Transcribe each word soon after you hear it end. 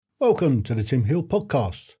Welcome to the Tim Hill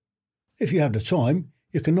Podcast. If you have the time,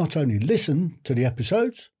 you can not only listen to the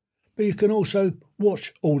episodes, but you can also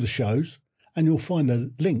watch all the shows, and you'll find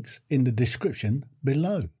the links in the description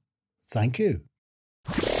below. Thank you.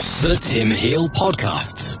 The Tim Hill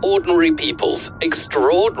Podcasts. Ordinary people's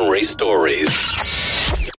extraordinary stories.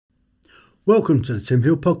 Welcome to the Tim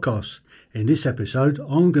Hill Podcast. In this episode,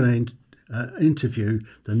 I'm going to interview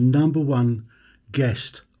the number one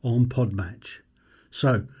guest on Podmatch.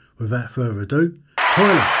 So, without further ado,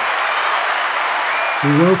 Tyler.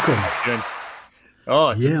 You're welcome. Good. Oh,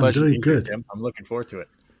 it's a pleasure. I'm doing good. Tim. I'm looking forward to it.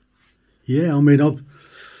 Yeah, I mean, I've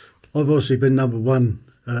obviously been number one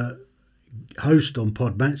host on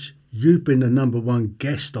Podmatch. You've been the number one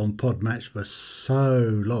guest on Podmatch for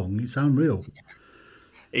so long. It's unreal.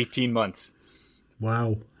 18 months.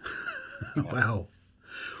 Wow. Wow.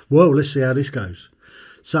 Well, let's see how this goes.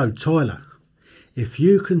 So, Tyler, if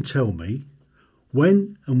you can tell me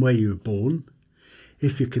when and where you were born,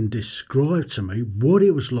 if you can describe to me what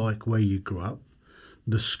it was like where you grew up,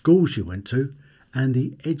 the schools you went to, and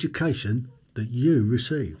the education that you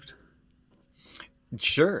received.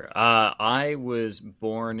 Sure. I was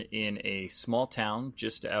born in a small town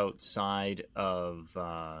just outside of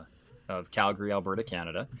Calgary, Alberta,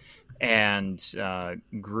 Canada, and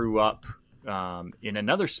grew up in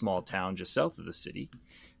another small town just south of the city.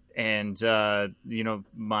 And,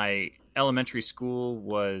 my elementary school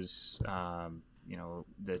was,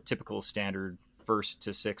 the typical standard 1st to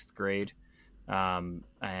 6th grade.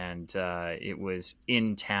 It was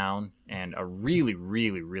in town and a really,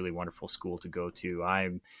 really, really wonderful school to go to.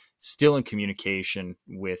 I'm still in communication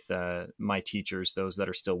with my teachers, those that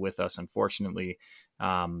are still with us. Unfortunately,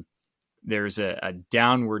 there's a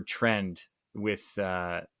downward trend with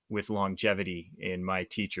longevity in my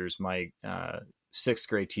teachers. My 6th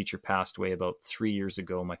grade teacher passed away about 3 years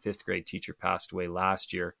ago. My 5th grade teacher passed away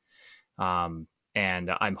last year. And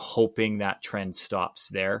I'm hoping that trend stops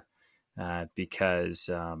there because,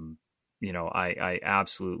 I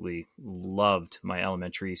absolutely loved my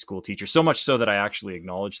elementary school teacher, so much so that I actually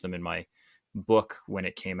acknowledged them in my book when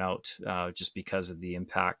it came out, just because of the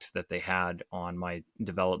impact that they had on my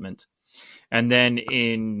development. And then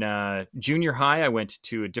in junior high, I went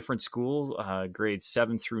to a different school, grades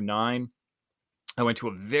 7 through 9. I went to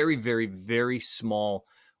a very, very, very small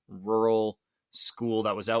rural school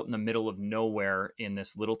that was out in the middle of nowhere in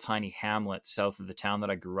this little tiny hamlet south of the town that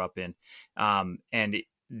I grew up in.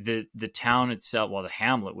 The town itself, the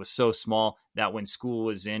hamlet was so small that when school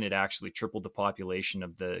was in, it actually tripled the population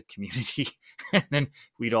of the community. And then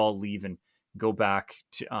we'd all leave and go back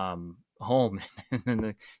to home, and then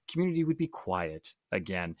the community would be quiet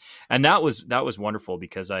again. And that was wonderful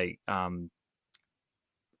because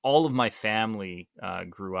all of my family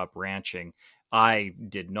grew up ranching. I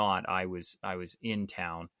did not. I was in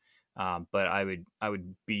town, but I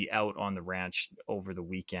would be out on the ranch over the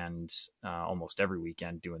weekend, almost every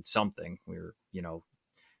weekend, doing something. We were,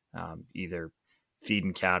 either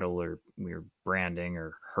feeding cattle, or we were branding,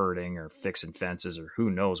 or herding, or fixing fences, or who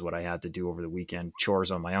knows what I had to do over the weekend. Chores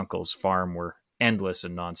on my uncle's farm were endless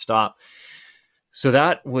and nonstop. So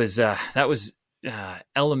that was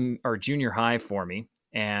junior high for me.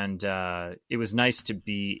 And it was nice to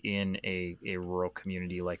be in a rural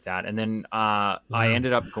community like that. And then I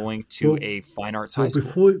ended up going to a fine arts high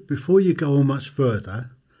school. Before you go on much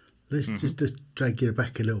further, let's just drag you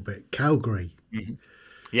back a little bit. Calgary. Mm-hmm.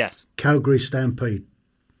 Yes. Calgary Stampede.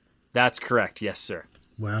 That's correct. Yes, sir.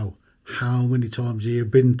 Wow. How many times have you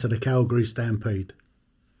been to the Calgary Stampede?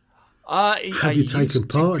 Have you taken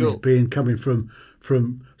part in it, coming from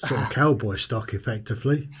sort of cowboy stock,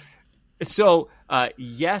 effectively? So,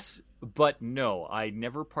 yes, but no. I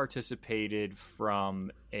never participated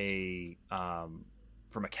from a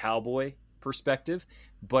cowboy perspective,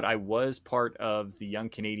 but I was part of the Young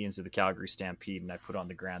Canadians of the Calgary Stampede, and I put on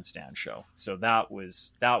the grandstand show. So that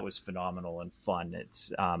was phenomenal and fun.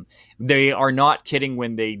 It's they are not kidding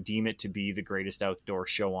when they deem it to be the greatest outdoor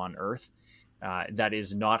show on earth. That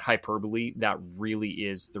is not hyperbole. That really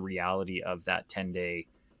is the reality of that 10-day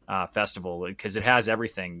festival, because it has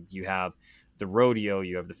everything. You have the rodeo,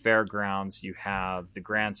 you have the fairgrounds, you have the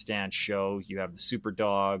grandstand show, you have the super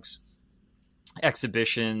dogs,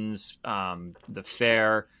 exhibitions, the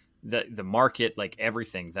fair, the market, like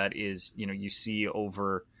everything that is, you see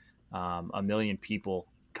over 1 million people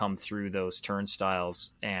come through those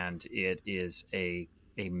turnstiles, and it is a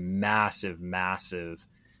massive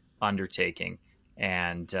undertaking,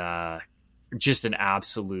 and just an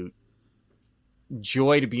absolute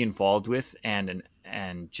joy to be involved with, and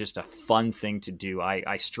just a fun thing to do.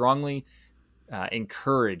 I strongly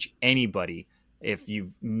encourage anybody, if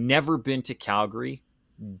you've never been to Calgary,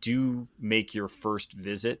 do make your first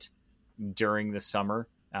visit during the summer,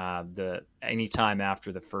 anytime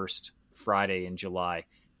after the first Friday in July,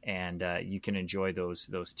 and you can enjoy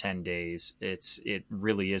those 10 days. It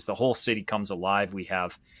really is. The whole city comes alive. We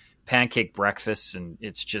have pancake breakfasts, and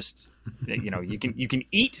it's just, you can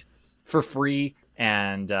eat for free,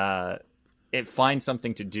 and find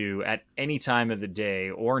something to do at any time of the day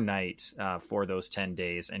or night for those 10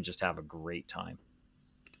 days and just have a great time.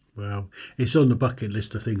 Well, it's on the bucket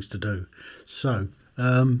list of things to do. So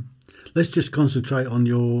let's just concentrate on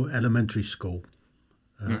your elementary school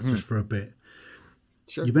just for a bit.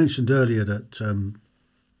 Sure. You mentioned earlier that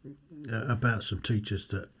about some teachers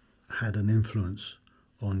that had an influence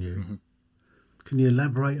on you. Mm-hmm. Can you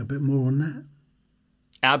elaborate a bit more on that?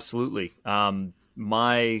 Absolutely.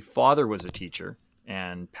 My father was a teacher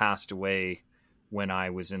and passed away when I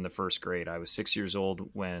was in the first grade. I was 6 years old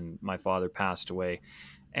when my father passed away.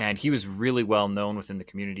 And he was really well known within the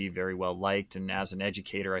community, very well liked. And as an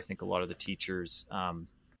educator, I think a lot of the teachers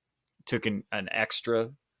took an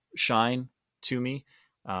extra shine to me.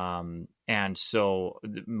 And so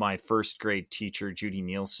my first grade teacher, Judy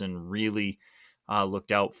Nielsen, really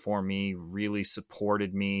looked out for me, really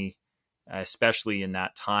supported me, especially in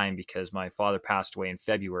that time, because my father passed away in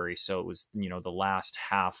February. So it was, the last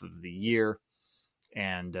half of the year.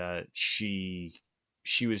 And she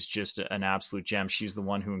was just an absolute gem. She's the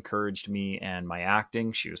one who encouraged me and my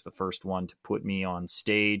acting. She was the first one to put me on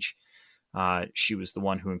stage. She was the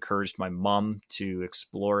one who encouraged my mom to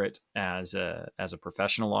explore it as a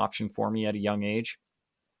professional option for me at a young age.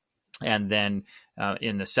 And then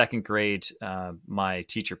in the second grade, my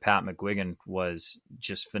teacher, Pat McGuigan, was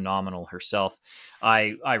just phenomenal herself.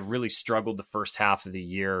 I really struggled the first half of the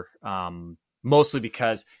year, mostly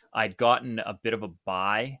because I'd gotten a bit of a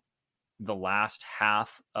bye the last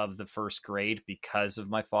half of the first grade because of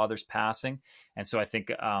my father's passing. And so I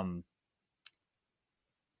think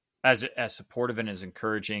as supportive and as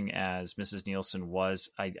encouraging as Mrs. Nielsen was,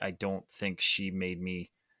 I don't think she made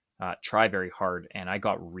me try very hard, and I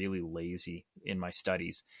got really lazy in my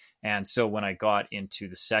studies. And so when I got into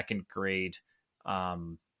the second grade,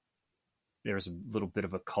 there was a little bit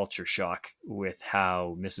of a culture shock with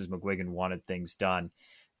how Mrs. McGuigan wanted things done.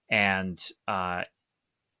 And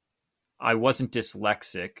I wasn't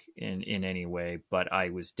dyslexic in any way, but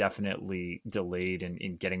I was definitely delayed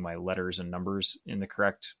in getting my letters and numbers in the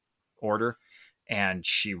correct order. And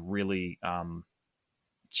she really,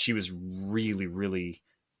 she was really, really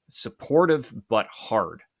supportive, but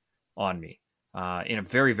hard on me in a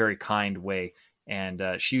very, very kind way. And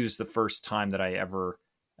she was the first time that I ever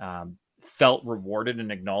felt rewarded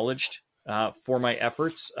and acknowledged for my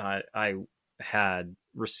efforts. I had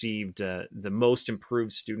received the Most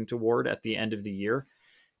Improved Student Award at the end of the year.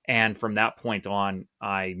 And from that point on,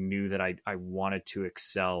 I knew that I wanted to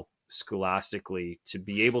excel scholastically, to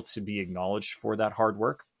be able to be acknowledged for that hard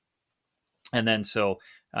work. And then so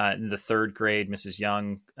in the third grade, Mrs.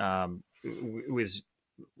 Young was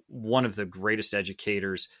one of the greatest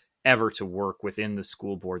educators ever to work within the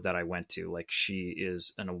school board that I went to. Like, she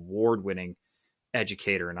is an award-winning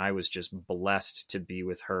educator, and I was just blessed to be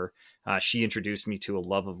with her. She introduced me to a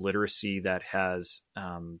love of literacy that has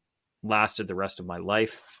lasted the rest of my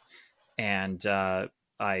life. And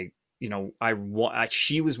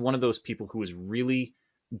she was one of those people who was really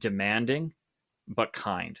demanding but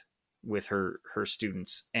kind with her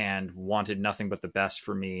students and wanted nothing but the best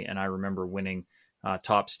for me. And I remember winning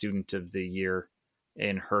top student of the year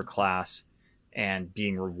in her class and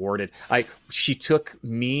being rewarded. She took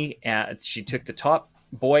the top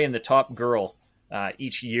boy and the top girl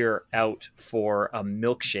each year out for a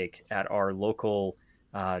milkshake at our local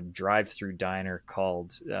drive-through diner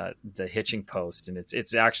called the Hitching Post, and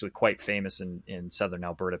it's actually quite famous in southern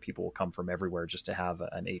Alberta. People will come from everywhere just to have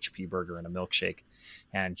an HP burger and a milkshake.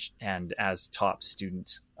 And as top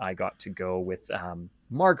student, I got to go with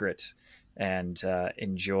Margaret and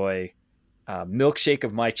enjoy milkshake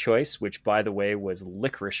of my choice, which, by the way, was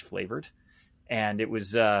licorice flavored, and it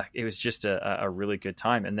was just a really good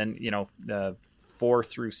time. And then 4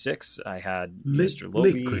 through 6, I had Mr.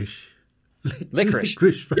 Loby.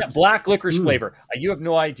 Licorice. Yeah, black licorice flavor. You have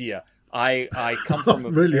no idea. I come from a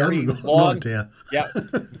very long,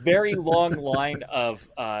 very long line of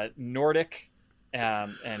Nordic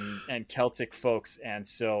and Celtic folks, and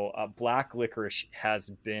so black licorice has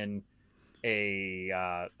been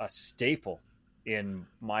a staple in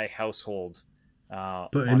my household. But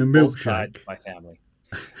in a milkshake, my family.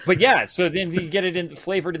 But yeah, so then you get it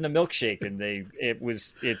flavored in the milkshake, and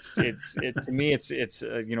it's to me it's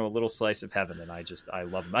a little slice of heaven, and I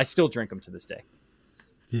love them. I still drink them to this day.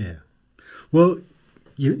 Yeah, well,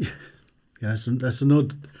 you Yeah, that's an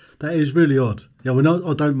odd. That is really odd. Yeah, well,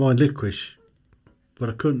 I don't mind licorice, but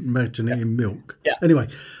I couldn't imagine it in milk. Yeah. Anyway.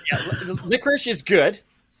 Yeah, licorice is good.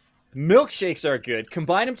 Milkshakes are good.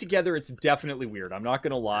 Combine them together, it's definitely weird. I'm not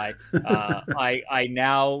going to lie. I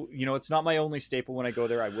now, it's not my only staple when I go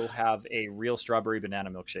there. I will have a real strawberry banana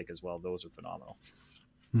milkshake as well. Those are phenomenal.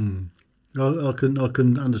 I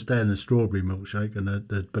can understand the strawberry milkshake and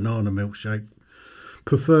the banana milkshake.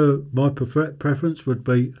 My preference would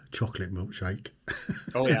be chocolate milkshake.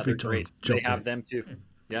 Oh yeah, they're great. Chocolate. They have them too.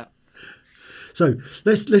 Yeah. So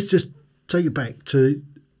let's just take it back to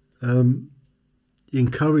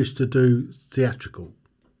encouraged to do theatrical.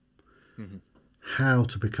 Mm-hmm. How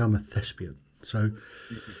to become a thespian. So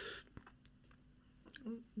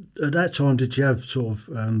at that time, did you have sort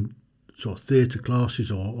of theatre classes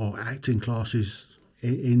or acting classes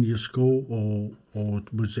in your school, or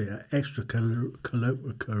was it an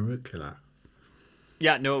extracurricular?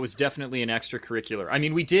 Yeah, no, it was definitely an extracurricular. I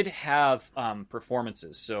mean, we did have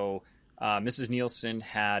performances. So Mrs. Nielsen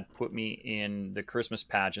had put me in the Christmas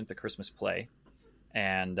pageant, the Christmas play,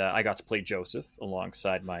 and I got to play Joseph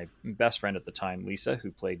alongside my best friend at the time, Lisa, who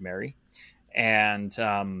played Mary. And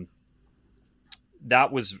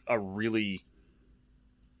that was a really,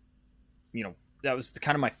 that was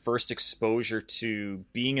kind of my first exposure to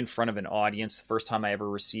being in front of an audience. The first time I ever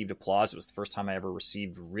received applause. It was the first time I ever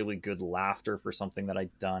received really good laughter for something that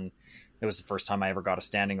I'd done. It was the first time I ever got a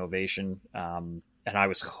standing ovation. And I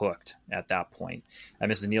was hooked at that point.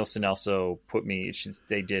 And Mrs. Nielsen also put me,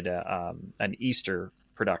 they did an Easter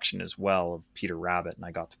production as well of Peter Rabbit. And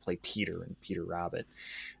I got to play Peter in Peter Rabbit.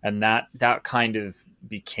 And that kind of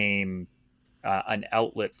became an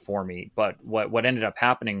outlet for me. But what ended up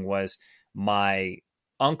happening was, my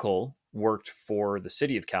uncle worked for the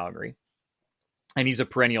city of Calgary, and he's a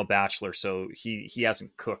perennial bachelor. So he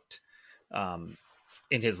hasn't cooked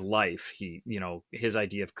in his life. His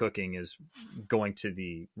idea of cooking is going to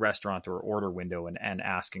the restaurant or order window and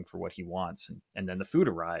asking for what he wants. And then the food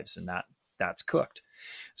arrives and that's cooked.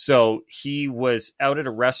 So he was out at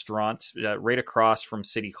a restaurant right across from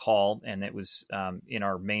City Hall, and it was in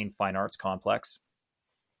our main fine arts complex.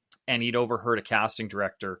 And he'd overheard a casting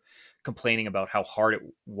director complaining about how hard it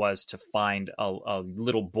was to find a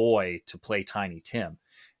little boy to play Tiny Tim.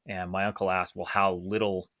 And my uncle asked, well, how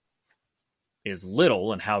little is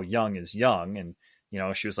little and how young is young? And,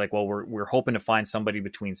 she was like, well, we're hoping to find somebody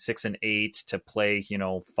between 6 and 8 to play,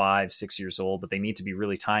 5, 6 years old, but they need to be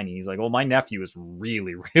really tiny. He's like, well, my nephew is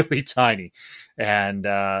really, really tiny. And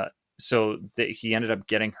so he ended up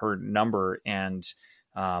getting her number and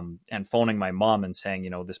phoning my mom and saying,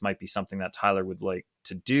 this might be something that Tyler would like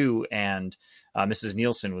to do. And Mrs.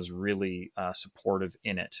 Nielsen was really supportive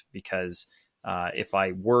in it, because if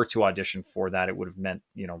I were to audition for that, it would have meant,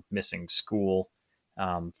 missing school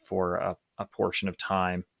for a portion of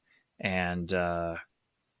time. And, and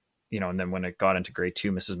then when it got into grade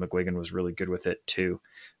 2, Mrs. McGuigan was really good with it too.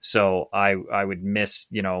 So I would miss,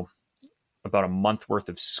 about a month worth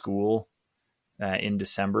of school in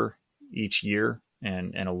December each year.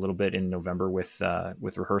 And a little bit in November with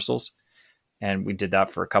rehearsals. And we did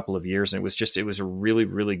that for a couple of years. And it was a really,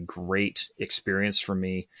 really great experience for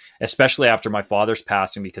me, especially after my father's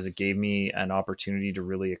passing, because it gave me an opportunity to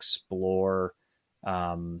really explore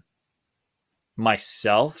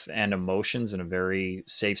myself and emotions in a very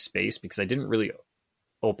safe space, because I didn't really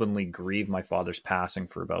openly grieve my father's passing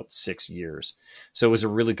for about 6 years. So it was a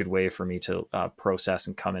really good way for me to process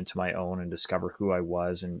and come into my own and discover who I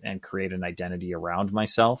was and create an identity around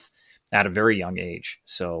myself at a very young age.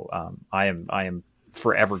 So I am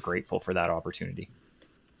forever grateful for that opportunity.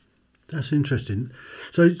 That's interesting.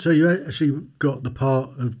 So you actually got the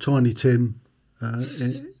part of Tiny Tim.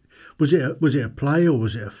 Was it a play or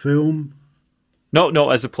was it a film? No,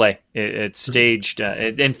 as a play. It's staged.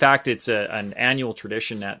 In fact, it's an annual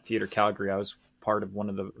tradition at Theatre Calgary. I was part of one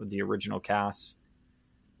of the original casts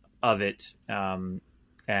of it, and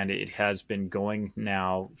it has been going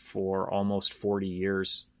now for almost 40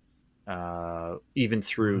 years. Even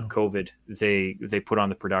through COVID, they put on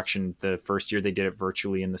the production. The first year they did it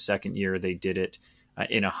virtually, and the second year they did it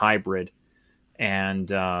in a hybrid. And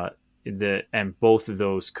both of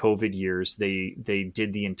those COVID years, they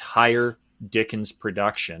did the entire Dickens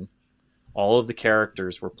production. All of the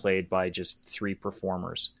characters were played by just 3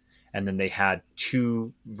 performers, and then they had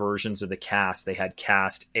 2 versions of the cast. They had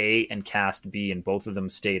cast A and cast B, and both of them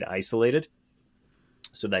stayed isolated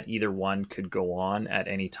so that either one could go on at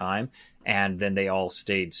any time, and then they all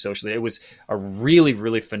stayed socially. It was a really,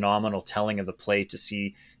 really phenomenal telling of the play to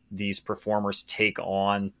see these performers take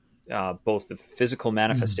on both the physical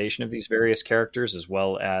manifestation of these various characters, as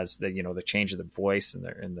well as the change of the voice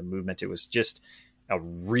and the movement. It was just a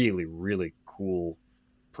really, really cool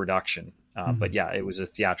production. But yeah, it was a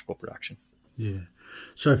theatrical production. Yeah.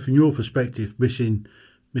 So from your perspective, missing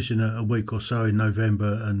a week or so in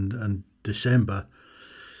November and December,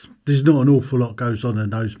 there's not an awful lot goes on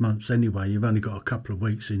in those months anyway. You've only got a couple of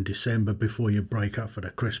weeks in December before you break up for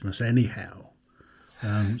the Christmas anyhow.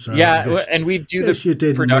 So yeah, and we do the you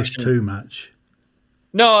didn't production miss too much.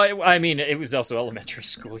 No, I mean, it was also elementary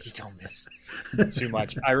school. You don't miss too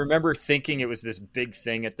much. I remember thinking it was this big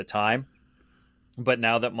thing at the time, but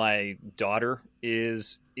now that my daughter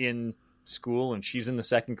is in school and she's in the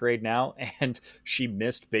second grade now, and she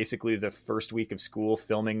missed basically the first week of school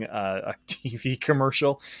filming a TV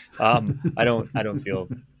commercial, I don't feel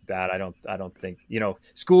bad. I don't think,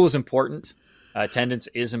 school is important. Attendance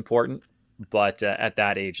is important, but at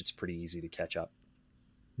that age, it's pretty easy to catch up.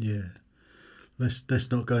 Yeah. Let's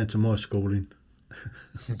not go into my schooling,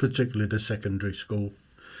 particularly the secondary school.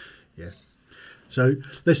 Yeah. So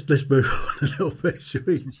let's move on a little bit. Should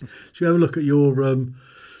we have a look at your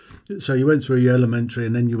so you went through your elementary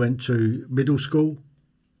and then you went to middle school?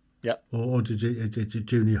 Yeah. Or did you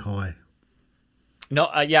junior high? No,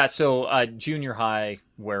 yeah. So junior high,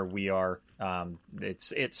 where we are,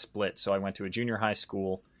 it's split. So I went to a junior high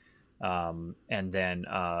school. And then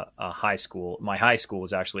a high school. My high school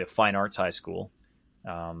was actually a fine arts high school,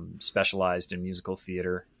 specialized in musical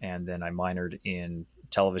theater, and then I minored in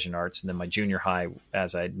television arts. And then my junior high,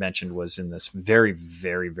 as I mentioned, was in this very,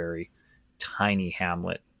 very, very tiny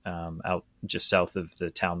hamlet out just south of the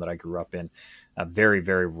town that I grew up in, a very,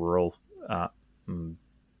 very rural,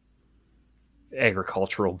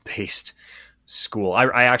 agricultural-based school.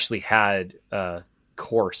 I actually had a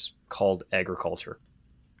course called agriculture,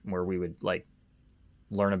 where we would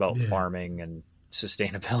learn about farming and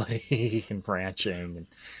sustainability and ranching and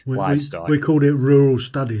livestock. We called it rural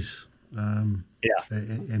studies. In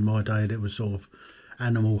my day, it was sort of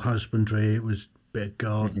animal husbandry. It was a bit of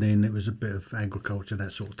gardening. It was a bit of agriculture,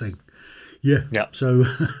 that sort of thing. Yeah. So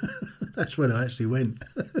that's when I actually went.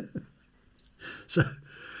 So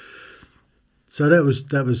that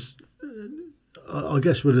was. I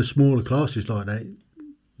guess with the smaller classes like that,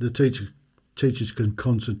 the teachers can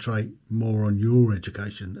concentrate more on your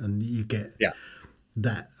education, and you get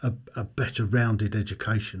that a better rounded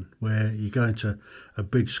education. Where you go into a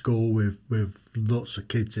big school with lots of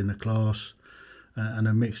kids in the class and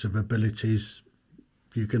a mix of abilities,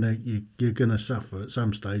 you're gonna suffer at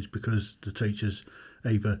some stage because the teachers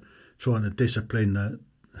either trying to discipline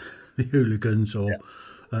the hooligans or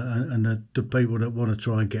and the people that want to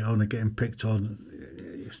try and get on are getting picked on.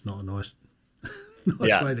 It's not a nice. Way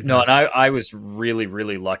to go. No, and I was really,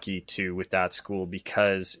 really lucky too with that school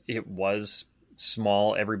because it was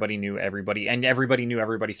small. Everybody knew everybody, and everybody knew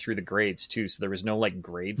everybody through the grades too. So there was no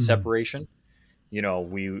grade separation.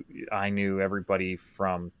 I knew everybody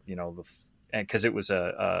from because it was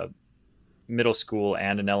a middle school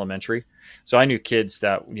and an elementary. So I knew kids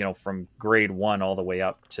that from grade 1 all the way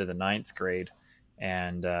up to the 9th grade,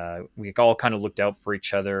 and we all kind of looked out for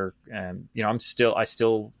each other. And I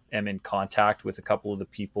still am in contact with a couple of the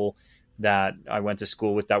people that I went to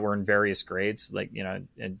school with that were in various grades,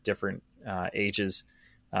 at different ages.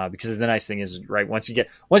 Because the nice thing is, right, once you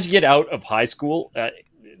get out of high school,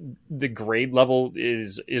 the grade level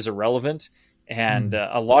is irrelevant. And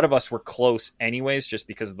a lot of us were close anyways, just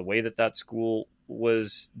because of the way that school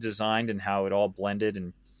was designed and how it all blended.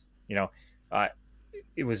 And,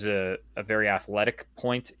 it was a very athletic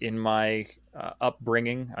point in my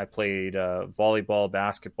upbringing. I played volleyball,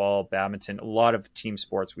 basketball, badminton, a lot of team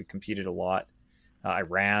sports. We competed a lot. I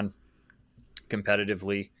ran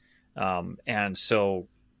competitively. And so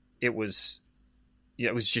it was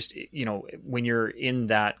just, when you're in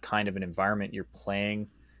that kind of an environment, you're playing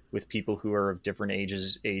with people who are of different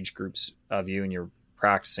age groups of you, and you're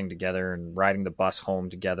practicing together and riding the bus home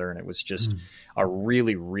together. And it was just a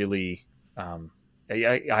really, really,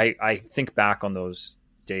 I think back on those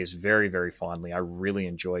days very, very fondly. I really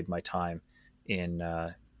enjoyed my time in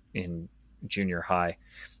junior high,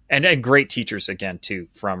 and great teachers again too.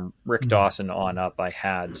 From Rick Dawson on up, I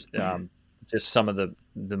had just some of the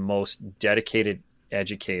most dedicated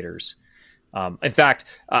educators. In fact,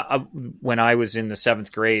 when I was in the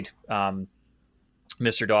 7th grade,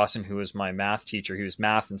 Mr. Dawson, who was my math teacher, he was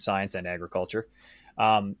math and science and agriculture.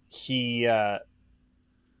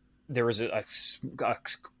 There was a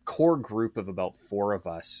core group of about 4 of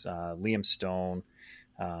us, Liam Stone,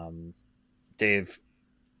 Dave,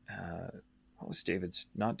 what was David's?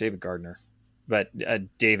 Not David Gardner, but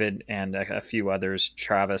David and a few others,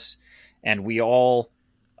 Travis. And we all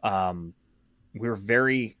we were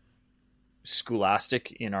very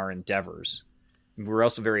scholastic in our endeavors. We were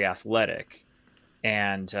also very athletic.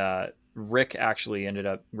 And Rick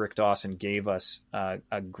Dawson gave us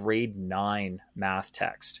a grade 9 math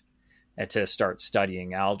text to start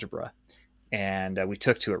studying algebra. And we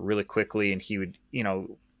took to it really quickly. And he would,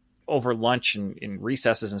 over lunch and in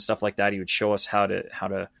recesses and stuff like that, he would show us how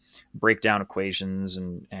to break down equations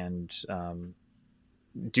and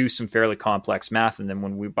do some fairly complex math. And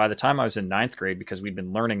then by the time I was in 9th grade, because we'd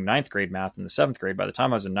been learning 9th grade math in the 7th grade, by the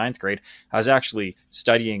time I was in 9th grade, I was actually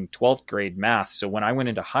studying 12th grade math. So when I went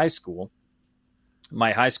into high school,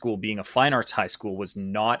 my high school, being a fine arts high school, was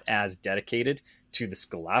not as dedicated to the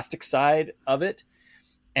scholastic side of it.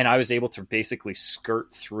 And I was able to basically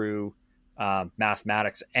skirt through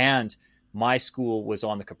mathematics. And my school was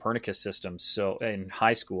on the Copernicus system, so in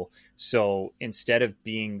high school. So instead of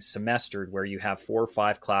being semestered, where you have 4 or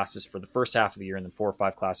 5 classes for the first half of the year and then 4 or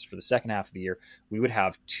 5 classes for the second half of the year, we would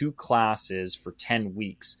have 2 classes for 10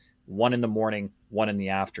 weeks, one in the morning, one in the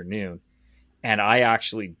afternoon. And I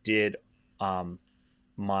actually did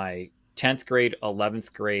my 10th grade,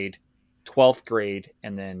 11th grade, 12th grade,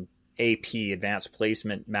 and then AP, Advanced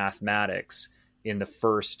Placement Mathematics, in the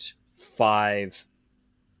first 5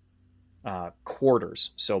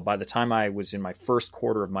 quarters. So by the time I was in my first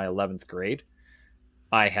quarter of my 11th grade,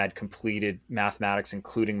 I had completed mathematics,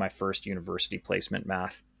 including my first university placement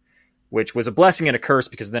math, which was a blessing and a curse,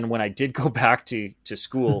 because then when I did go back to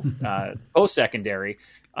school post-secondary,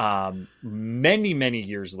 many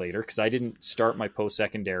years later, because I didn't start my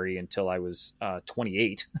post-secondary until I was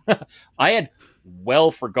 28, I had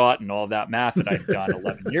well forgotten all that math that I'd done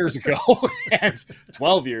 11 years ago and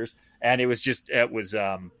 12 years. And it was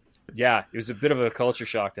a bit of a culture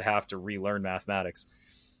shock to have to relearn mathematics.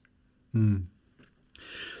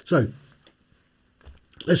 So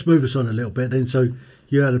let's move us on a little bit then. So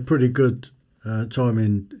you had a pretty good time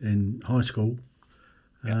in high school,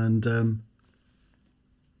 and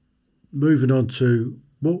moving on to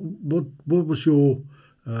what was your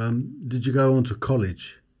did you go on to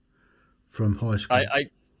college from high school?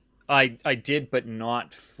 I did, but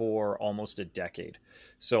not for almost a decade.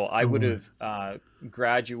 So I would have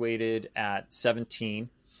graduated at 17,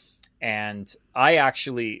 and I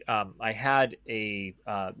actually I had a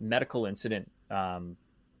medical incident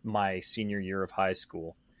my senior year of high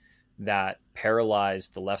school that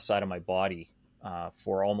paralyzed the left side of my body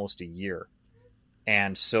for almost a year.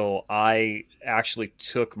 And so I actually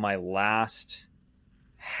took my last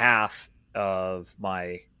half of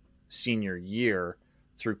my senior year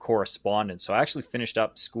through correspondence. So I actually finished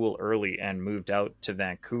up school early and moved out to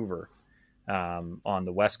Vancouver on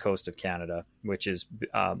the west coast of Canada, which is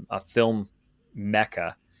a film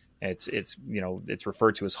mecca. It's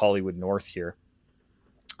referred to as Hollywood North here.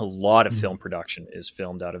 A lot of film production is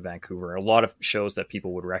filmed out of Vancouver. A lot of shows that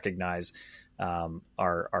people would recognize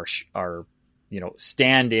are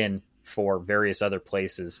stand in for various other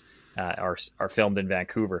places are filmed in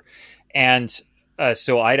Vancouver. And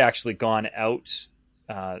so I'd actually gone out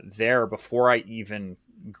there before I even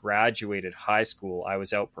graduated high school. I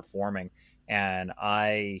was out performing, and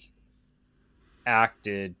I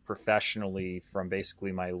acted professionally from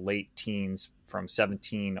basically my late teens, from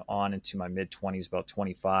 17 on into my mid 20s, about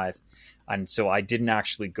 25. And so I didn't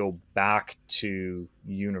actually go back to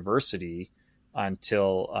university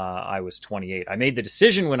until I was 28. I made the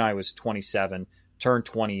decision when I was 27, turned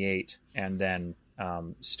 28, and then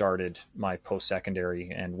started my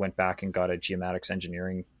post-secondary and went back and got a geomatics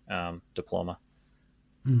engineering diploma.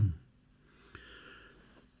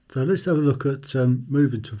 So let's have a look at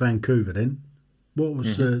moving to Vancouver then. What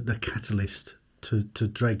was the catalyst to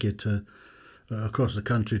drag you to across the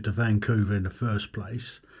country to Vancouver in the first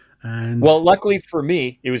place? And well, luckily for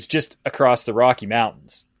me, it was just across the Rocky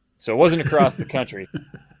Mountains. So it wasn't across the country.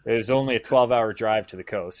 It was only a 12-hour drive to the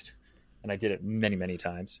coast, and I did it many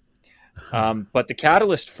times. But the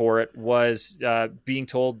catalyst for it was being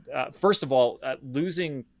told, first of all,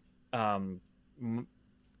 losing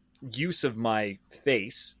use of my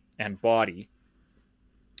face and body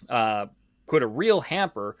put a real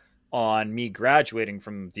hamper on me graduating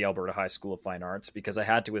from the Alberta High School of Fine Arts, because I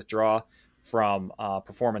had to withdraw from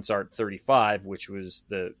Performance Art 35, which was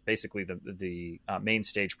basically the main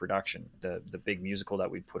stage production, the big musical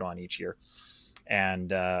that we put on each year.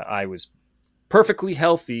 And I was perfectly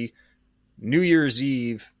healthy New Year's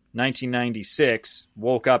Eve 1996,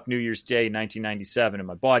 woke up New Year's Day 1997, and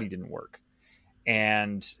my body didn't work.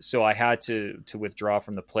 And so I had to withdraw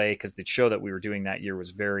from the play, because the show that we were doing that year was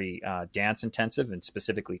very dance intensive, and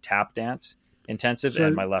specifically tap dance intensive,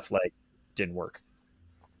 and my left leg didn't work.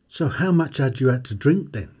 So how much had you had to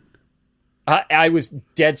drink then? I was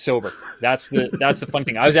dead sober. That's the fun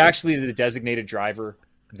thing. I was actually the designated driver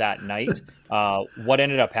that night. What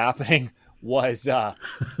ended up happening was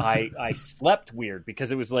I slept weird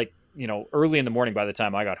because it was like, early in the morning. By the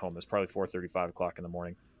time I got home, it was probably 4:30, 5 o'clock in the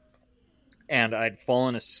morning. And I'd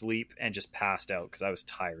fallen asleep and just passed out because I was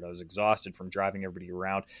tired. I was exhausted from driving everybody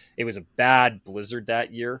around. It was a bad blizzard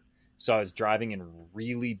that year. So I was driving in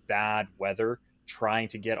really bad weather, trying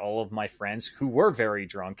to get all of my friends who were very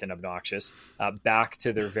drunk and obnoxious back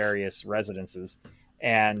to their various residences.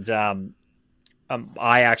 And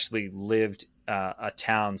I actually lived a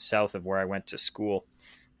town south of where I went to school,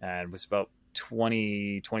 and it was about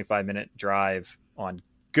 25-minute drive on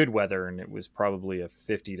good weather. And it was probably a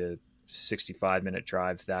 50 to 65-minute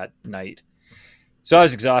drive that night. So I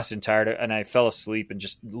was exhausted and tired, and I fell asleep and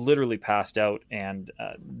just literally passed out. And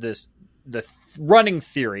the running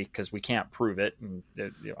theory, because we can't prove it, and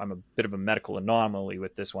I'm a bit of a medical anomaly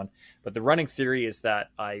with this one, but the running theory is that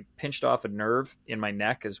I pinched off a nerve in my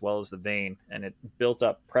neck as well as the vein, and it built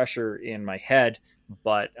up pressure in my head,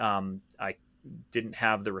 but I didn't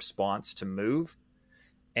have the response to move.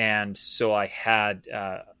 And so I had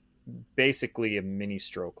basically a mini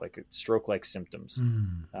stroke, like stroke-like symptoms,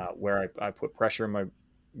 where I put pressure in my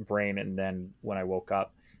brain, and then when I woke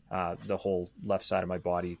up, the whole left side of my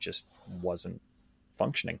body just wasn't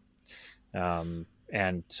functioning.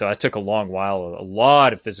 And so it took a long while, a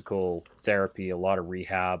lot of physical therapy, a lot of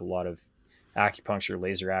rehab, a lot of acupuncture,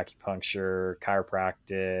 laser acupuncture,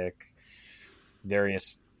 chiropractic,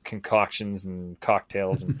 various concoctions and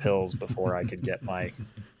cocktails and pills before I could get my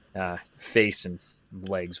face and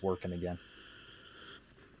legs working again.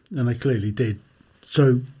 And they clearly did.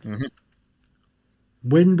 So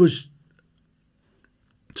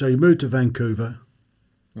so you moved to Vancouver,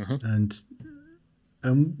 and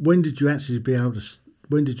when did you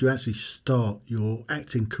actually start your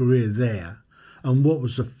acting career there? And what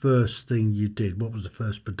was the first thing you did? What was the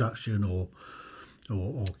first production or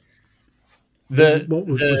what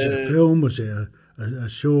was it, a film? Was it a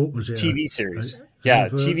short? Was it TV series?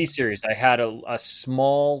 TV series. I had a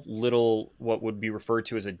small little, what would be referred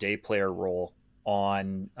to as a day player role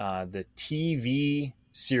on the TV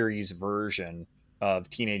series version of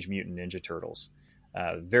Teenage Mutant Ninja Turtles.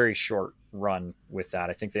 Very short run with that.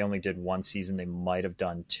 I think they only did one season. They might have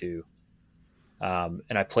done two. And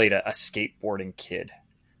I played a skateboarding kid.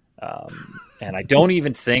 And I don't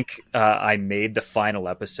even think I made the final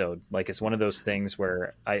episode. Like, it's one of those things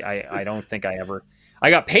where I don't think I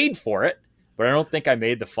got paid for it, but I don't think I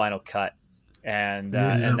made the final cut. And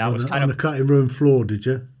that was kind of on the cutting room floor. Did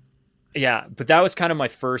you? Yeah, but that was kind of my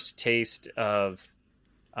first taste of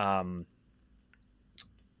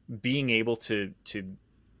being able to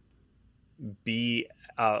be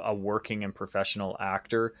a working and professional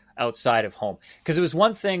actor outside of home. Because it was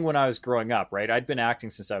one thing when I was growing up, right? I'd been acting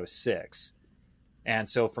since I was 6. And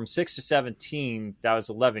so from 6 to 17, that was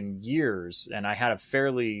 11 years. And I had a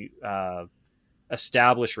fairly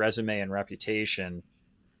established resume and reputation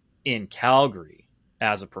in Calgary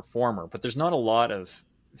as a performer. But there's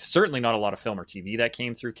certainly not a lot of film or TV that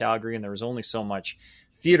came through Calgary. And there was only so much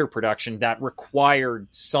theater production that required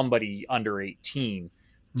somebody under 18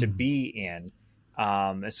 to be in.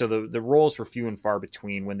 And so the roles were few and far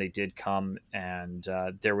between when they did come. And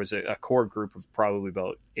there was a core group of probably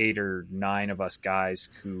about 8 or 9 of us guys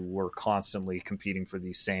who were constantly competing for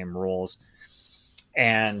these same roles.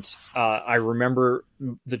 And I remember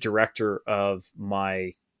the director of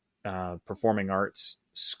my performing arts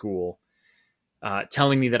school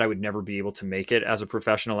telling me that I would never be able to make it as a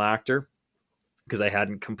professional actor because I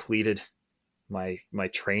hadn't completed my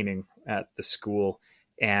training at the school.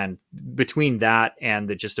 And between that and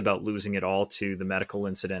the just about losing it all to the medical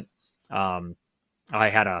incident, I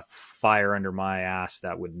had a fire under my ass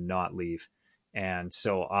that would not leave. And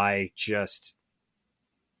so I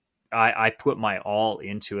put my all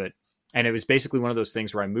into it. And it was basically one of those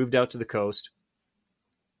things where I moved out to the coast.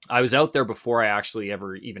 I was out there before I actually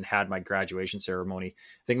ever even had my graduation ceremony.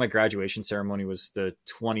 I think my graduation ceremony was the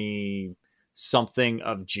 20-something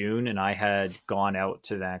of June, and I had gone out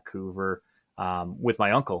to Vancouver with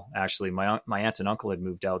my uncle. Actually, my aunt and uncle had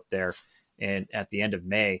moved out there and at the end of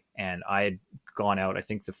May, and I had gone out, I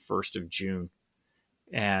think, the 1st of June,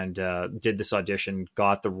 and did this audition,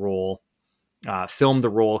 got the role, filmed the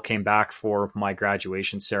role, came back for my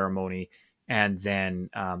graduation ceremony, and then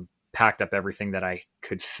packed up everything that I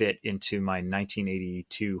could fit into my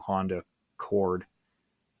 1982 Honda Accord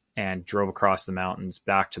and drove across the mountains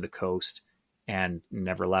back to the coast and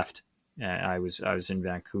never left. I was in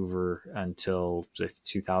Vancouver until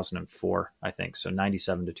 2004, I think. So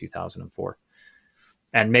 97 to 2004.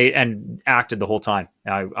 and acted the whole time.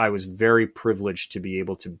 I was very privileged to be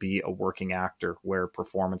able to be a working actor where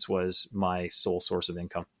performance was my sole source of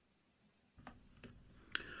income.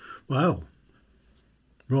 Wow.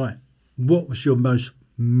 Right. What was your most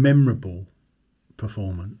memorable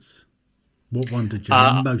performance? What one did you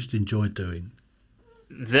most enjoy doing?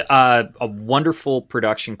 A wonderful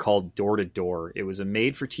production called Door to Door. It was a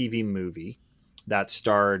made-for-TV movie that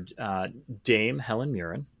starred Dame Helen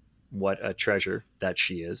Mirren, what a treasure that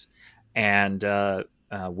she is, and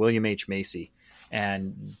William H. Macy.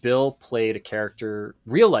 And Bill played a character,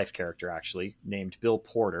 real-life character actually, named Bill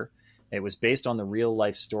Porter. It was based on the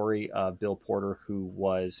real-life story of Bill Porter, who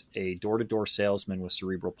was a door-to-door salesman with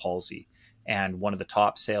cerebral palsy and one of the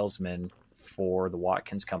top salesmen for the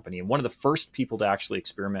Watkins Company, and one of the first people to actually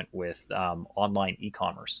experiment with online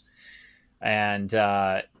e-commerce. And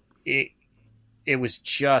it was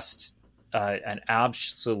just an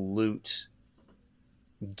absolute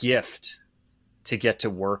gift to get to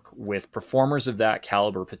work with performers of that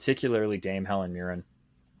caliber, particularly Dame Helen Mirren.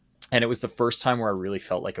 And it was the first time where I really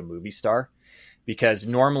felt like a movie star, because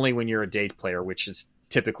normally when you're a day player, which is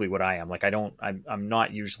typically what I am, like I'm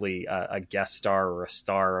not usually a guest star or a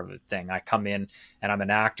star of a thing. I come in and I'm an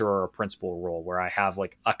actor or a principal role where I have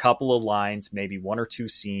like a couple of lines, maybe one or two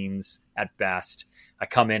scenes at best. I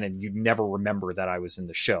come in and you never remember that I was in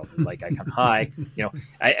the show. Like I come, hi, you know,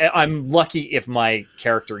 I'm lucky if my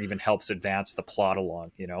character even helps advance the plot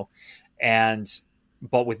along, you know?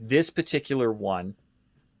 But with this particular one,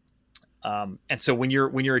 and so when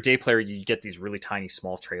you're a day player, you get these really tiny,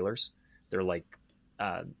 small trailers. They're like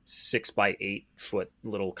 6 by 8 foot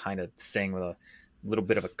little kind of thing with a little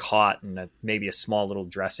bit of a cot and maybe a small little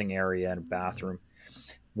dressing area and a bathroom.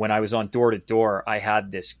 When I was on Door to Door, I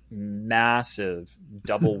had this massive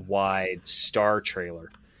double wide star trailer,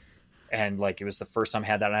 and like it was the first time I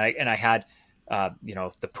had that. And I had, you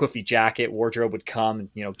know, the puffy jacket wardrobe would come and,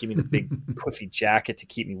 you know, give me the big puffy jacket to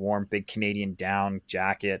keep me warm, big Canadian down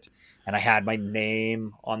jacket. And I had my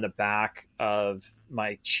name on the back of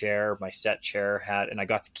my chair, my set chair hat, and I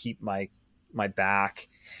got to keep my back.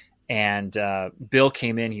 And Bill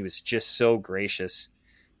came in; he was just so gracious,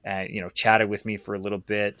 and you know, chatted with me for a little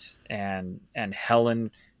bit. And Helen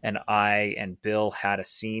and I and Bill had a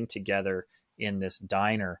scene together in this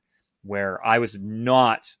diner where I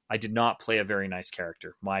did not play a very nice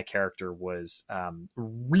character. My character was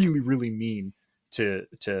really, really mean to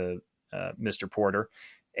Mr. Porter.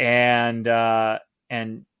 And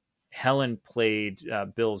Helen played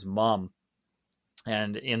Bill's mom.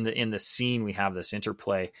 And in the scene, we have this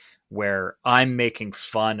interplay where I'm making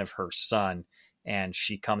fun of her son, and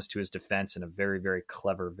she comes to his defense in a very, very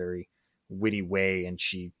clever, very witty way. And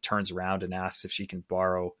she turns around and asks if she can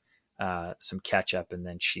borrow some ketchup. And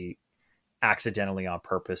then she accidentally, on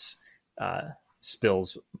purpose,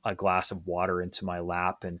 spills a glass of water into my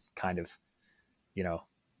lap and kind of, you know,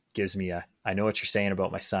 gives me I know what you're saying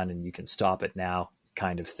about my son and you can stop it now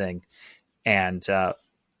kind of thing. And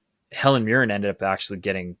Helen Mirren ended up actually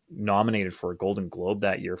getting nominated for a Golden Globe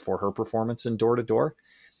that year for her performance in Door to Door.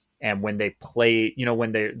 And when they play, you know,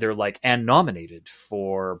 when they're like, and nominated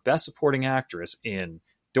for Best Supporting Actress in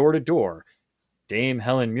Door to Door, Dame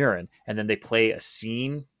Helen Mirren, and then they play a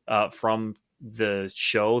scene from the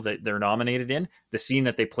show that they're nominated in. The scene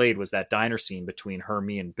that they played was that diner scene between her,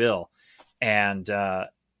 me, and Bill. And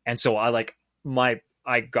so I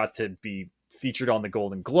got to be featured on the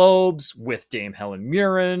Golden Globes with Dame Helen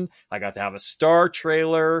Mirren. I got to have a star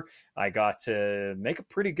trailer. I got to make a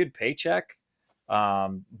pretty good paycheck.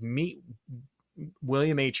 Meet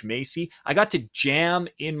William H. Macy. I got to jam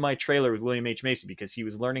in my trailer with William H. Macy because he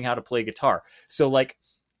was learning how to play guitar. So like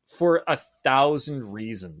for 1,000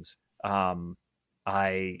 reasons,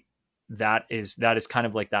 that is kind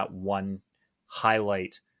of like that one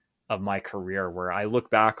highlight of my career where I look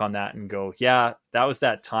back on that and go, yeah, that was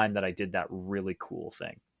that time that I did that really cool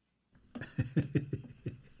thing.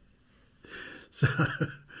 So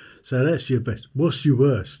that's your best. What's your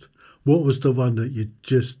worst? What was the one that you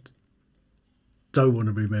just don't want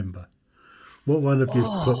to remember? What one have you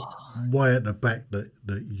put way at the back that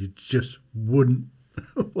you just wouldn't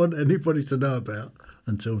want anybody to know about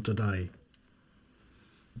until today?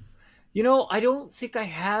 You know, I don't think I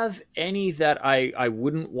have any that I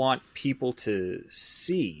wouldn't want people to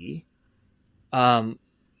see,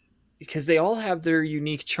 because they all have their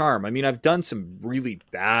unique charm. I mean, I've done some really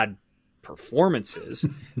bad performances.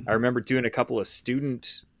 I remember doing a couple of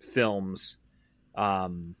student films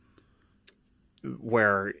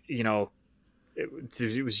where, you know,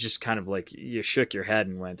 it was just kind of like you shook your head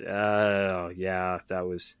and went, oh, yeah, that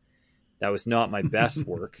was That was not my best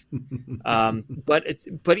work.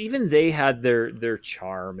 But even they had their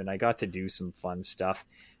charm, and I got to do some fun stuff.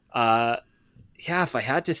 Yeah, if I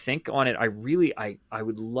had to think on it, I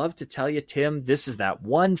would love to tell you, Tim, this is that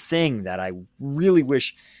one thing that I really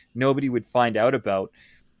wish nobody would find out about,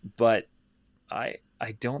 but I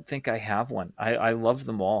don't think I have one. I love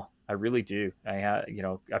them all. I really do. I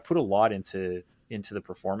put a lot into the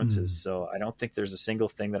performances, so I don't think there's a single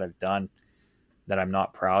thing that I've done that I'm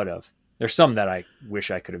not proud of. There's some that I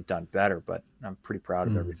wish I could have done better, but I'm pretty proud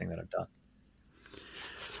of everything that I've done.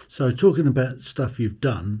 So talking about stuff you've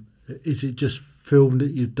done, is it just film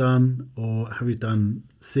that you've done, or have you done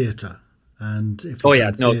theatre? And if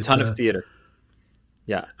ton of theatre.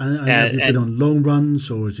 Yeah. And have you been on long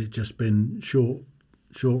runs, or has it just been short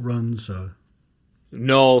runs? Or?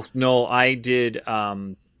 No, I did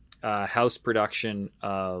a house production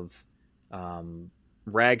of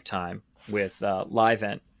Ragtime with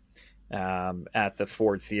Livent at the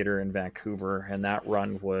Ford Theatre in Vancouver, and that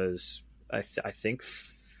run was I think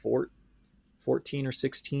 14 or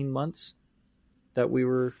 16 months that we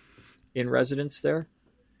were in residence there,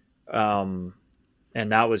 and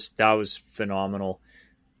that was phenomenal.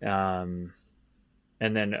 And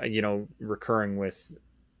then recurring with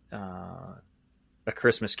A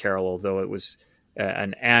Christmas Carol, although it was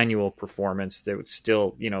an annual performance, that was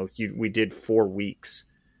still we did 4 weeks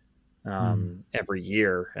every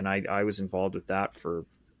year, and I was involved with that for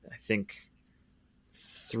I think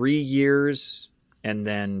 3 years, and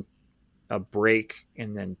then a break,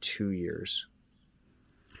 and then 2 years.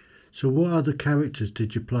 So what other characters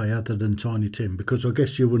did you play other than Tiny Tim? Because I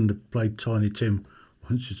guess you wouldn't have played Tiny Tim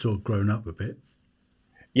once you'd sort of grown up a bit.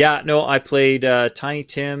 Yeah, no, I played Tiny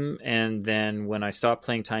Tim, and then when I stopped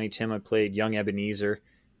playing Tiny Tim, I played Young Ebenezer,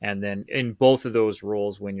 and then in both of those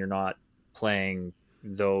roles, when you're not playing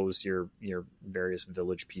those, you're various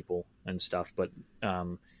village people and stuff. But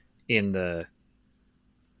in the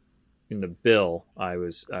bill, I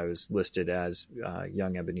was listed as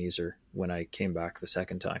Young Ebenezer when I came back the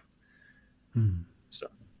second time. So,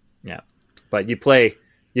 yeah, but you play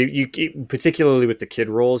you particularly with the kid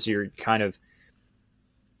roles, you're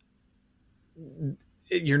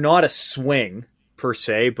not a swing per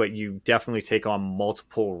se, but you definitely take on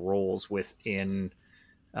multiple roles within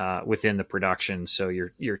the production. So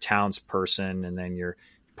you're townsperson, and then you're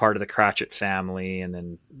part of the Cratchit family, and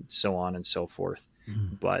then so on and so forth.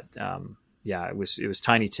 But it was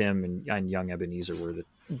Tiny Tim and Young Ebenezer were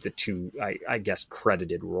the two, I guess,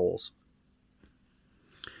 credited roles.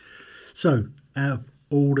 So out of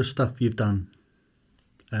all the stuff you've done,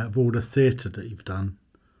 out of all the theatre that you've done,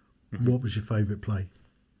 what was your favourite play?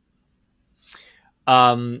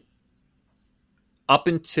 Up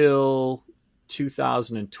until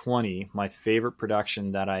 2020, my favorite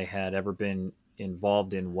production that I had ever been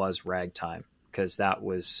involved in was Ragtime, because that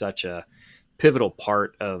was such a pivotal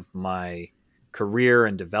part of my career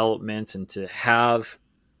and development, and to have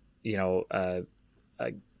a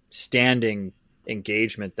standing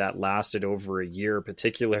engagement that lasted over a year,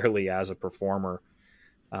 particularly as a performer,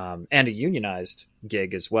 and a unionized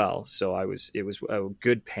gig as well. So it was a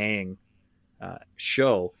good paying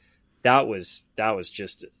show. That was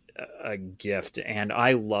just a gift, and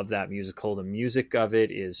I love that musical. The music of it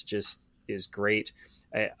is great.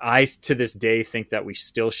 I to this day think that we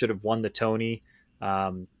still should have won the Tony.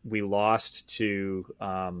 We lost to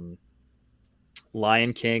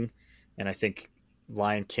Lion King, and I think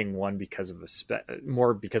Lion King won because of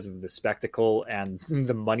more because of the spectacle and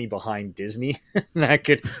the money behind Disney that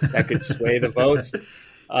could sway the votes.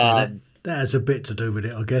 That has a bit to do with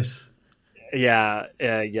it, I guess. Yeah.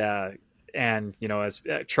 And as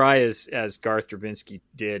Garth Drabinsky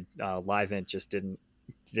did, Livent just didn't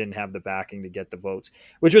have the backing to get the votes,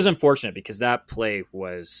 which was unfortunate, because that play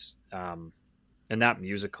was, and that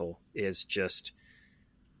musical is just,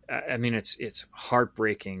 I mean, it's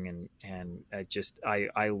heartbreaking, and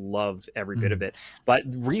I love every bit of it. But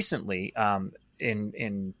recently,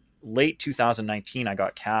 in late 2019, I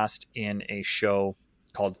got cast in a show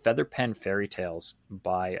called Featherpen Fairy Tales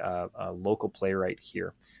by a local playwright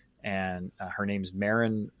here, and her name's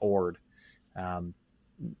Maren Ord.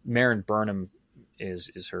 Maren Burnham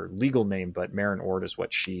is her legal name, but Maren Ord is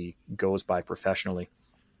what she goes by professionally.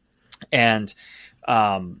 And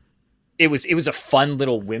it was a fun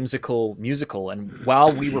little whimsical musical. And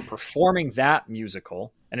while we were performing that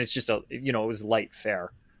musical, and it's just it was light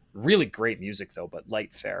fare, really great music though, but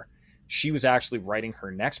light fare, she was actually writing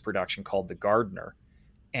her next production called The Gardener.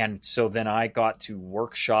 And so then I got to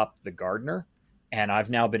workshop The Gardener, and I've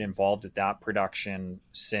now been involved with that production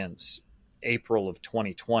since April of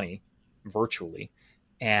 2020, virtually.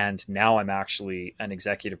 And now I'm actually an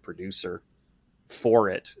executive producer for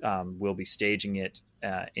it. We'll be staging it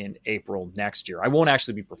in April next year. I won't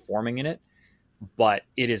actually be performing in it, but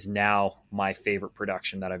it is now my favorite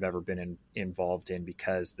production that I've ever been involved in,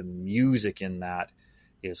 because the music in that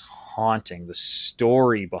is haunting. The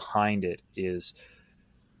story behind it is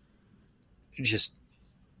just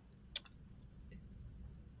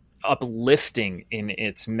uplifting in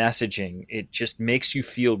its messaging. It just makes you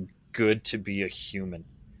feel good to be a human.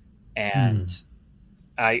 And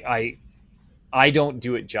I don't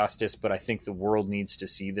do it justice, but I think the world needs to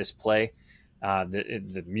see this play,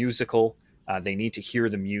 the musical. They need to hear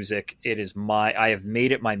the music. I have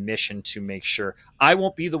made it my mission to make sure I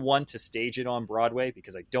won't be the one to stage it on Broadway,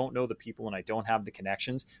 because I don't know the people and I don't have the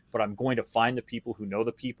connections, but I'm going to find the people who know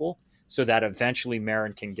the people, so that eventually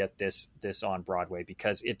Marin can get this on Broadway,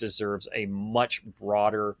 because it deserves a much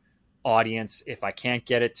broader audience. If I can't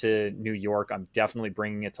get it to New York, I'm definitely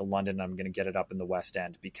bringing it to London. I'm going to get it up in the West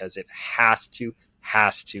End, because it has to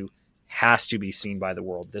be seen by the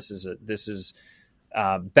world. This is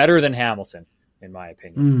better than Hamilton, in my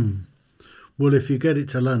opinion. Well, if you get it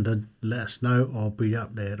to London, let us know. I'll be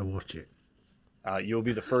up there to watch it. You'll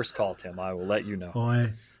be the first call, Tim. I will let you know.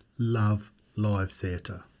 I love live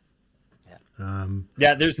theatre.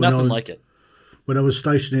 There's nothing like it. When I was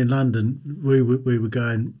stationed in London, we were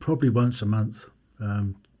going probably once a month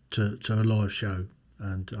to a live show,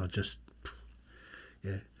 and I just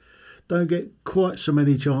don't get quite so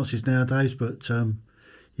many chances nowadays. But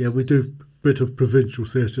we do a bit of provincial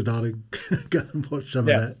theatre, darling. Go and watch some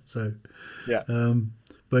of that. So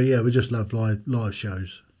we just love live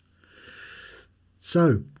shows.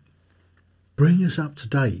 So bring us up to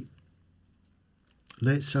date.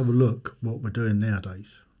 Let's have a look what we're doing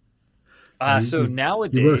nowadays. So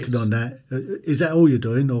nowadays, you're working on that. Is that all you're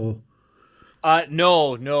doing, or?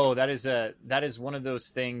 No. That is one of those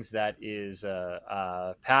things that is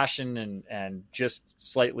passion and just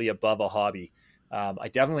slightly above a hobby. I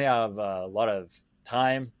definitely have a lot of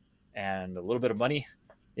time and a little bit of money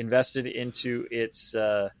invested into its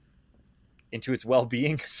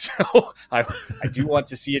well-being. So I do want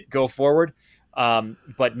to see it go forward.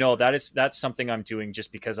 But no, that's something I'm doing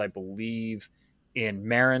just because I believe in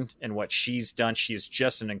Marin and what she's done. She is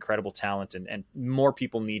just an incredible talent, and more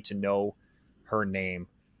people need to know her name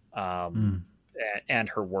and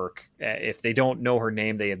her work. If they don't know her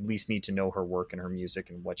name, they at least need to know her work and her music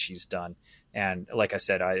and what she's done. And like I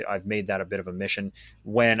said, I've made that a bit of a mission.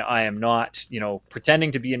 When I am not,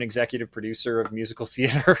 pretending to be an executive producer of musical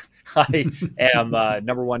theater, I am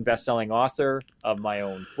number one best-selling author of my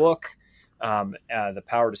own book, The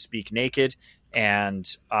Power to Speak Naked. And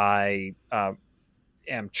I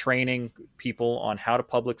am training people on how to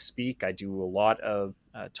public speak. I do a lot of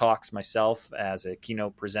talks myself as a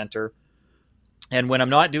keynote presenter. And when I'm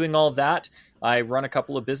not doing all of that, I run a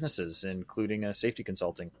couple of businesses, including a safety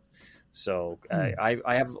consulting. So I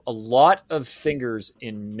have a lot of fingers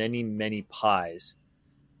in many, many pies,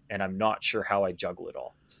 and I'm not sure how I juggle it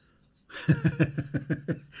all.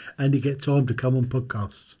 And you get time to come on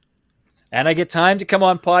podcasts. And I get time to come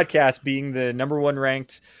on podcasts, being the number one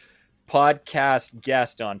ranked podcast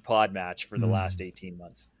guest on Podmatch for the last 18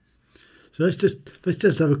 months. So let's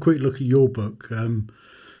just have a quick look at your book.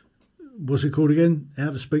 What's it called again?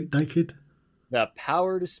 How to Speak Naked? The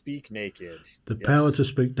Power to Speak Naked. The Power to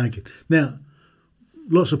Speak Naked. Now,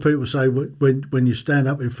 lots of people say when you stand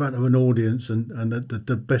up in front of an audience and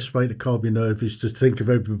the best way to calm your nerve is to think of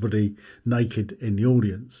everybody naked in the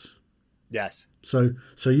audience. Yes. So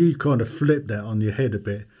you kind of flip that on your head a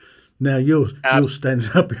bit. Now you're standing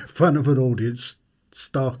up in front of an audience,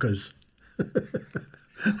 starkers.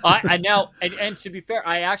 I now, and to be fair,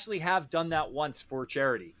 I actually have done that once for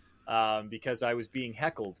charity, because I was being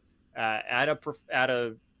heckled at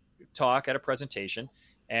a talk, at a presentation,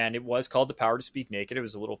 and it was called The Power to Speak Naked. It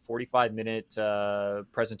was a little 45-minute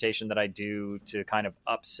presentation that I do to kind of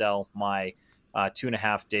upsell my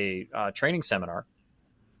 2.5-day training seminar.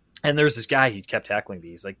 And there's this guy, he kept heckling me.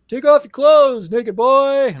 He's like, "Take off your clothes, naked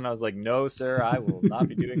boy." And I was like, "No, sir, I will not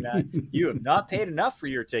be doing that. You have not paid enough for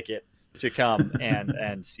your ticket to come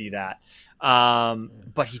and see that."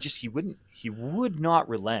 But he would not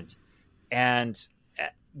relent. And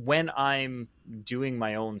when I'm doing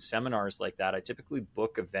my own seminars like that, I typically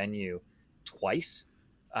book a venue twice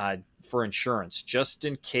for insurance, just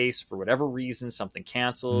in case for whatever reason something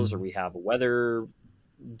cancels or we have a weather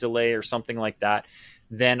delay or something like that.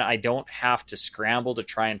 Then I don't have to scramble to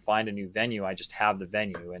try and find a new venue. I just have the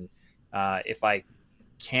venue. And if I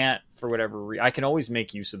can't, for whatever reason, I can always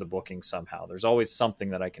make use of the booking somehow. There's always something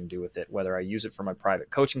that I can do with it, whether I use it for my private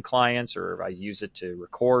coaching clients or if I use it to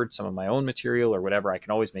record some of my own material or whatever, I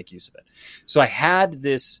can always make use of it. So I had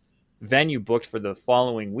this venue booked for the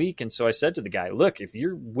following week. And so I said to the guy, look, if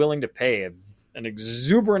you're willing to pay an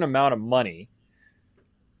exuberant amount of money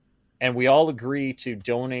and we all agree to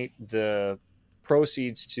donate the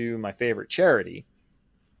proceeds to my favorite charity,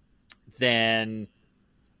 then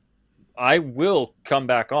I will come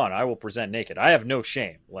back on. I will present naked. I have no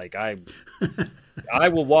shame. Like I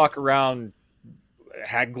will walk around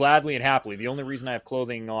gladly and happily. The only reason I have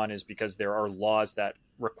clothing on is because there are laws that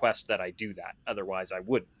request that I do that. Otherwise I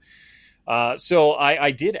wouldn't. So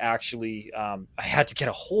I did actually, I had to get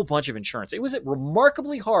a whole bunch of insurance. It was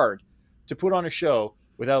remarkably hard to put on a show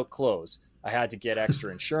without clothes. I had to get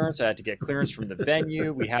extra insurance. I had to get clearance from the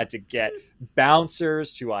venue. We had to get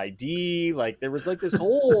bouncers to ID. Like there was like this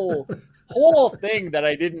whole thing that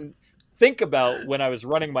I didn't think about when I was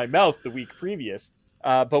running my mouth the week previous.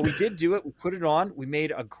 But we did do it. We put it on. We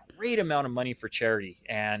made a great amount of money for charity.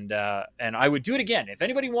 And I would do it again. If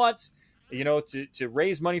anybody wants, to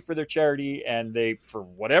raise money for their charity and they, for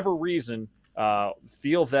whatever reason,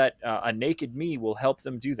 feel that a naked me will help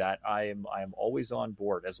them do that, I am always on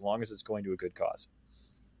board as long as it's going to a good cause.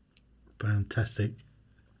 Fantastic.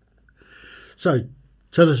 So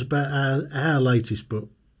tell us about our latest book.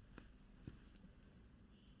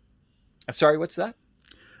 Sorry, what's that?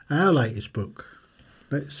 Our latest book.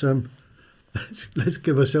 Let's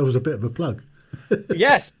give ourselves a bit of a plug.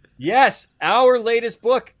 Yes, our latest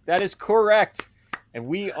book. That is correct. And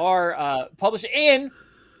we are published in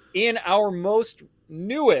our most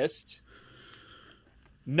newest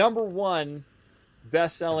 #1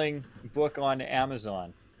 best-selling book on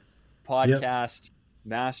Amazon, Podcast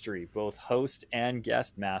Mastery, both host and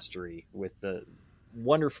guest mastery, with the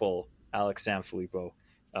wonderful Alex Sanfilippo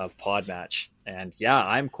of Podmatch. And yeah,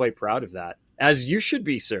 I'm quite proud of that, as you should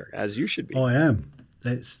be, sir, as you should be. I am.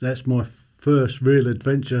 That's my first real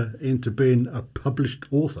adventure into being a published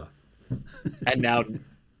author. And now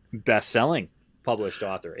best-selling published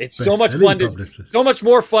author. It's so much fun. So much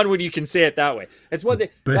more fun when you can say it that way. It's one thing.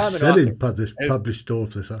 Best-selling published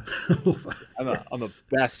author. So. I'm a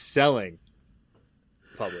best-selling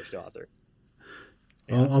published author.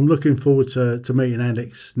 Yeah. I'm looking forward to meeting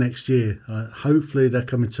Alex next year. Hopefully they're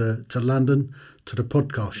coming to London to the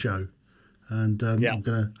podcast show, and I'm going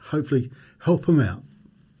to hopefully help them out.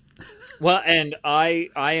 Well, and I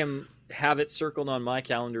have it circled on my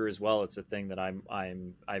calendar as well. It's a thing that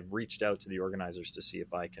I've reached out to the organizers to see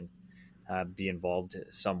if I can be involved in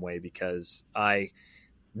some way, because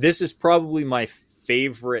this is probably my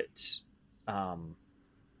favorite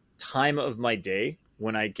time of my day,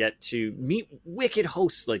 when I get to meet wicked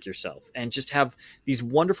hosts like yourself and just have these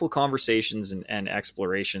wonderful conversations and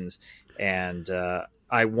explorations. And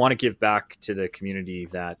I want to give back to the community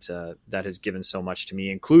that has given so much to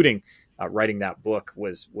me, including writing that book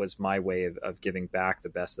was my way of giving back the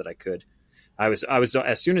best that I could. I was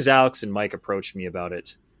as soon as Alex and Mike approached me about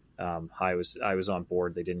it, I was on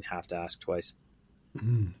board. They didn't have to ask twice.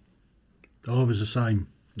 I was the same.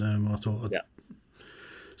 I thought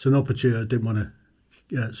it's an opportunity I didn't want to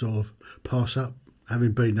sort of pass up,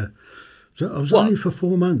 having been I was only for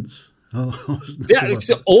 4 months.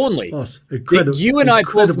 It's only. You and I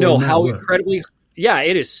both know how incredibly. Yeah,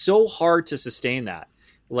 it is so hard to sustain that.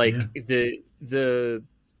 Like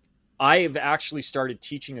I've actually started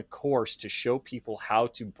teaching a course to show people how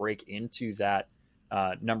to break into that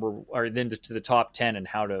number, or then to the top 10, and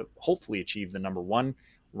how to hopefully achieve the #1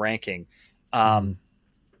 ranking.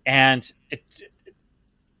 And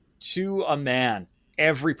to a man,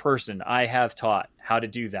 every person I have taught how to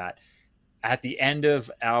do that, at the end of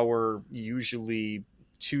our usually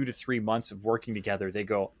 2 to 3 months of working together, they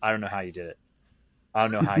go, I don't know how you did it. I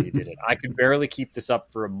don't know how you did it. I could barely keep this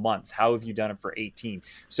up for a month. How have you done it for 18?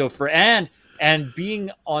 So and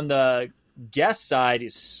being on the guest side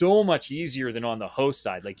is so much easier than on the host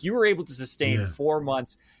side. Like, you were able to sustain 4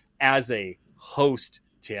 months as a host,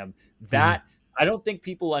 Tim. That I don't think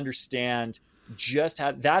people understand just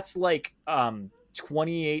how that's like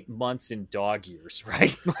 28 months in dog years,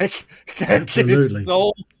 right? Like, it is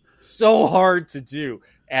so hard to do.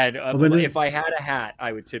 And if I had a hat,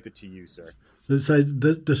 I would tip it to you, sir. So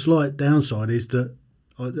the slight downside is that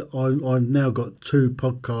I've now got 2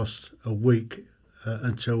 podcasts a week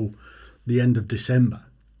until the end of December.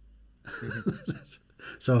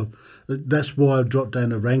 So that's why I've dropped down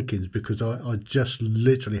the rankings, because I just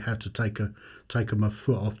literally had to take my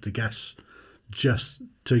foot off the gas, just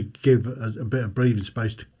to give a bit of breathing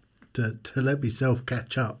space to let myself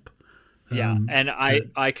catch up Yeah, and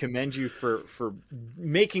I commend you for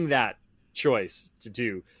making that choice to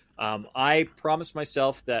do. I promised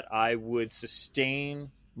myself that I would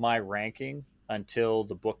sustain my ranking until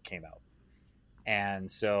the book came out. And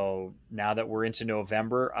so now that we're into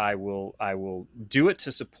November, I will do it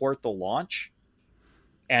to support the launch.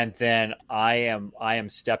 And then I am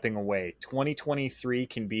stepping away. 2023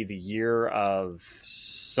 can be the year of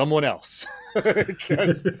someone else.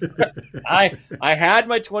 Because I had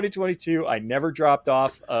my 2022. I never dropped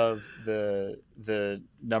off of the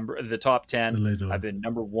top 10. I've been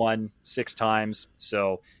number 1 6 times.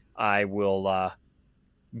 So I will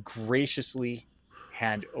graciously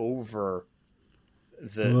hand over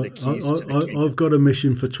the keys to the kingdom. I've got a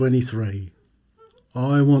mission for 23.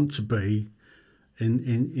 I want to be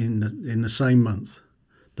in the same month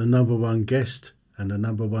the number 1 guest and the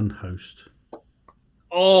number 1 host.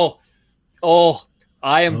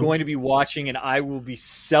 I am going to be watching, and I will be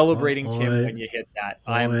celebrating, Tim, when you hit that.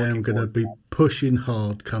 I am going to be pushing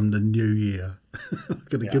hard come the new year. I'm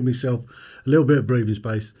going to give myself a little bit of breathing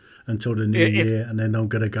space until the new year, and then I'm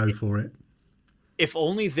going to go for it. If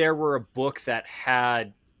only there were a book that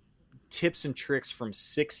had tips and tricks from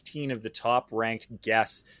 16 of the top ranked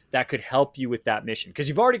guests that could help you with that mission. Because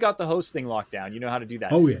you've already got the host thing locked down. You know how to do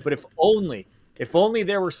that. Oh, yeah. But if only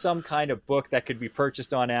there were some kind of book that could be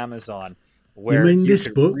purchased on Amazon where you mean this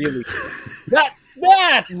book? Really,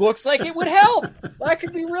 that looks like it would help. That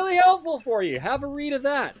could be really helpful for you. Have a read of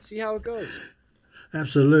that. See how it goes.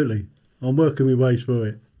 Absolutely. I'm working my way through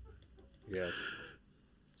it. Yes.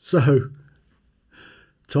 So,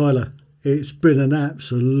 Tyler, it's been an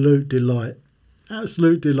absolute delight.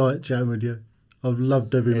 Absolute delight chatting with you. I've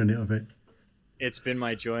loved every minute of it. It's been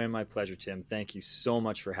my joy and my pleasure, Tim. Thank you so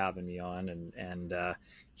much for having me on. And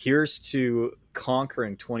here's to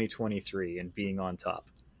conquering 2023 and being on top.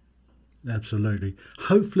 Absolutely.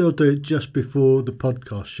 Hopefully I'll do it just before the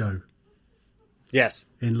podcast show. Yes.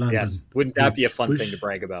 In London. Yes. Wouldn't that be a fun thing to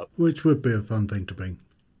brag about? Which would be a fun thing to bring.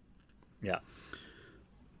 Yeah.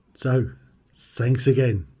 So, thanks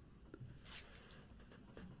again.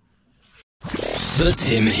 The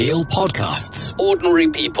Tim Heal Podcasts. Ordinary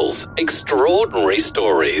people's extraordinary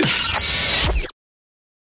stories.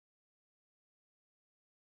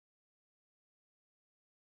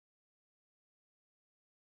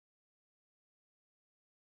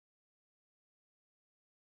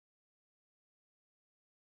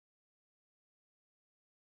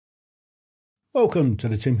 Welcome to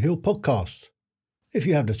the Tim Heal Podcast. If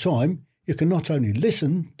you have the time, you can not only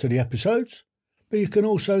listen to the episodes, but you can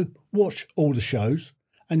also watch all the shows,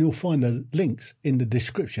 and you'll find the links in the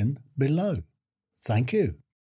description below. Thank you.